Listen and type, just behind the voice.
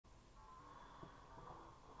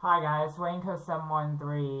Hi guys,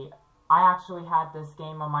 Rainco713. I actually had this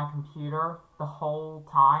game on my computer the whole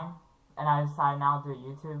time, and I decided now to do a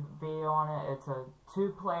YouTube video on it. It's a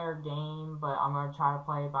 2-player game, but I'm going to try to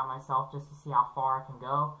play it by myself just to see how far I can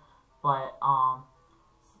go. But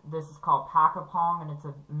this is called Paca Pong, and it's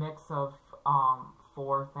a mix of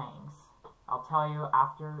 4 things. I'll tell you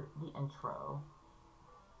after the intro.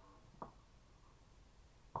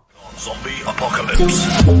 Zombie apocalypse.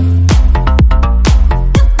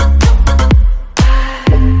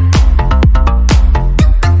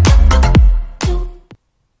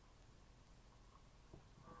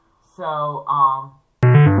 So,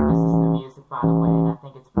 this is the music, by the way, and I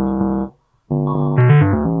think it's pretty cool.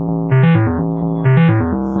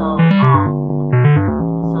 So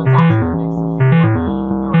it's actually a mix of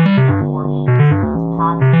 4 games. It's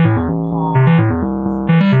Pac-Man, Pong,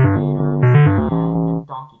 Space Invaders, and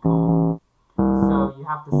Donkey Kong. So you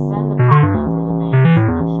have to send the Pac-Man through the maze to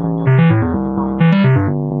make sure it doesn't get hit by enemies.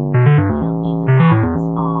 And, eat the dots.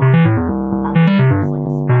 I believe there's like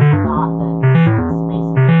a special dot that sends Space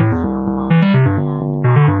Invaders to your opponent.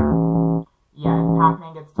 And, yeah, if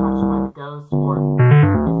Pac-Man gets touched by the ghost, or if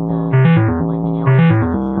the alien touches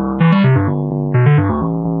your little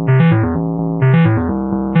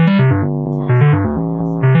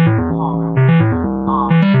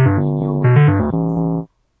you'll lose points.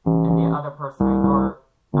 And the other person, or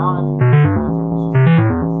I don't know if you lose points or if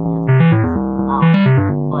it's just the other person gets points.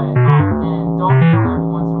 But then Donkey Kong every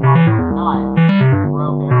once in a while go nuts and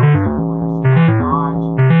throw barrels everywhere. So you gotta dodge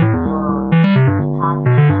the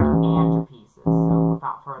Pac-Man and your pieces. So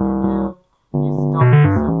without further ado, use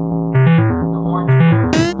W. So the orange player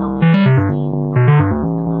is WASD for the left,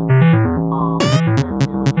 and the player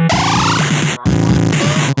 2 is the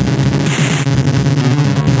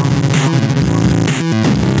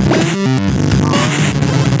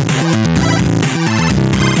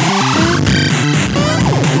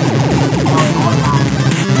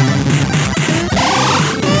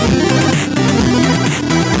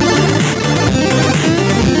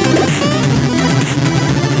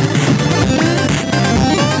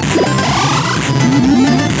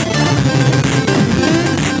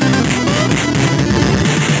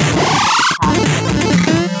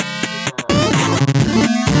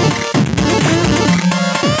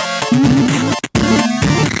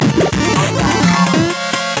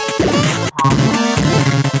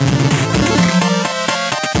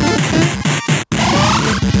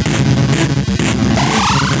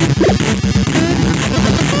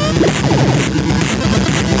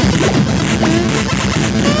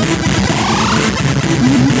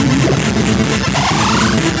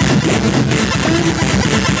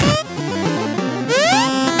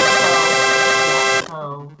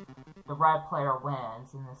the red player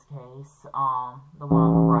wins in this case, the one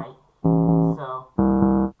on the right. So,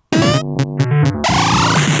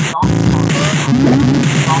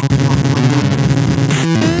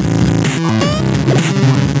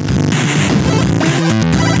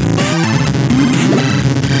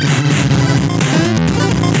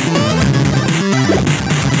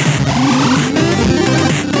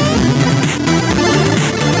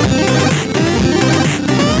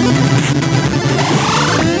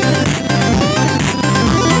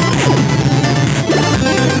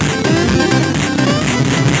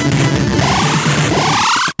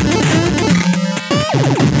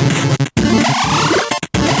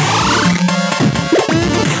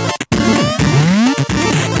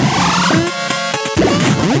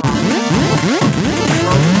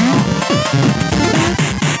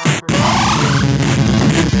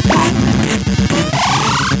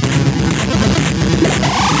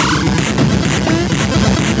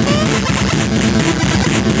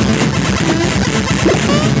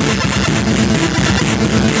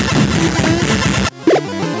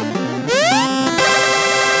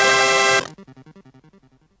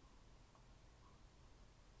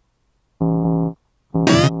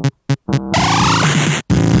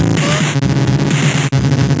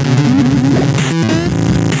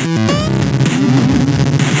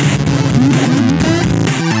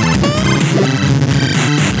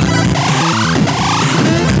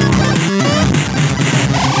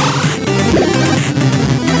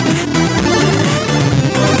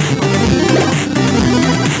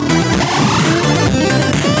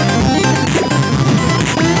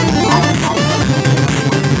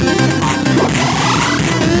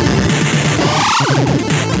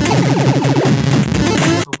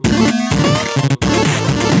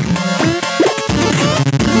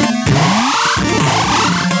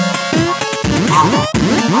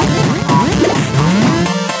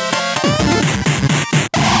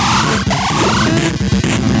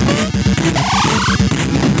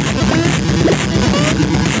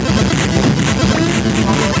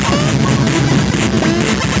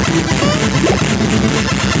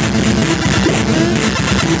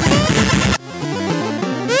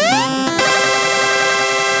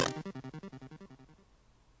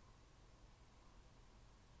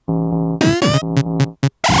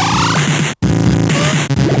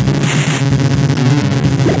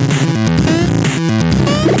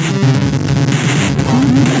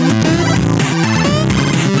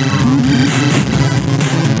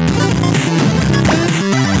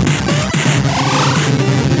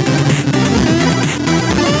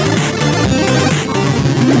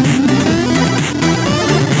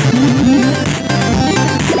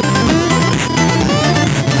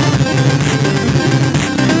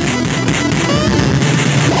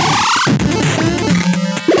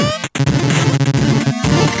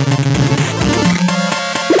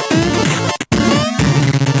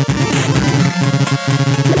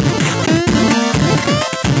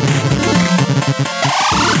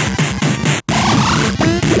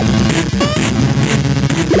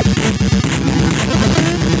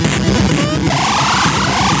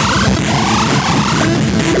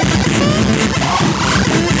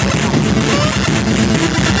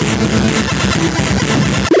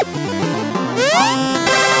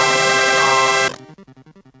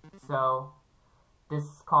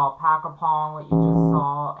 called Paca Pong, what you just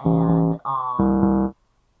saw, and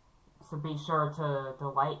so be sure to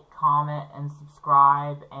like, comment, and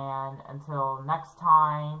subscribe, and until next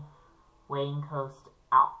time, Wayne Coast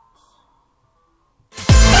out.